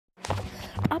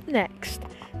next,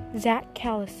 Zach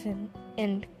Callison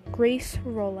and Grace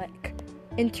Rolick,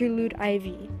 Interlude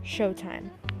IV, Showtime.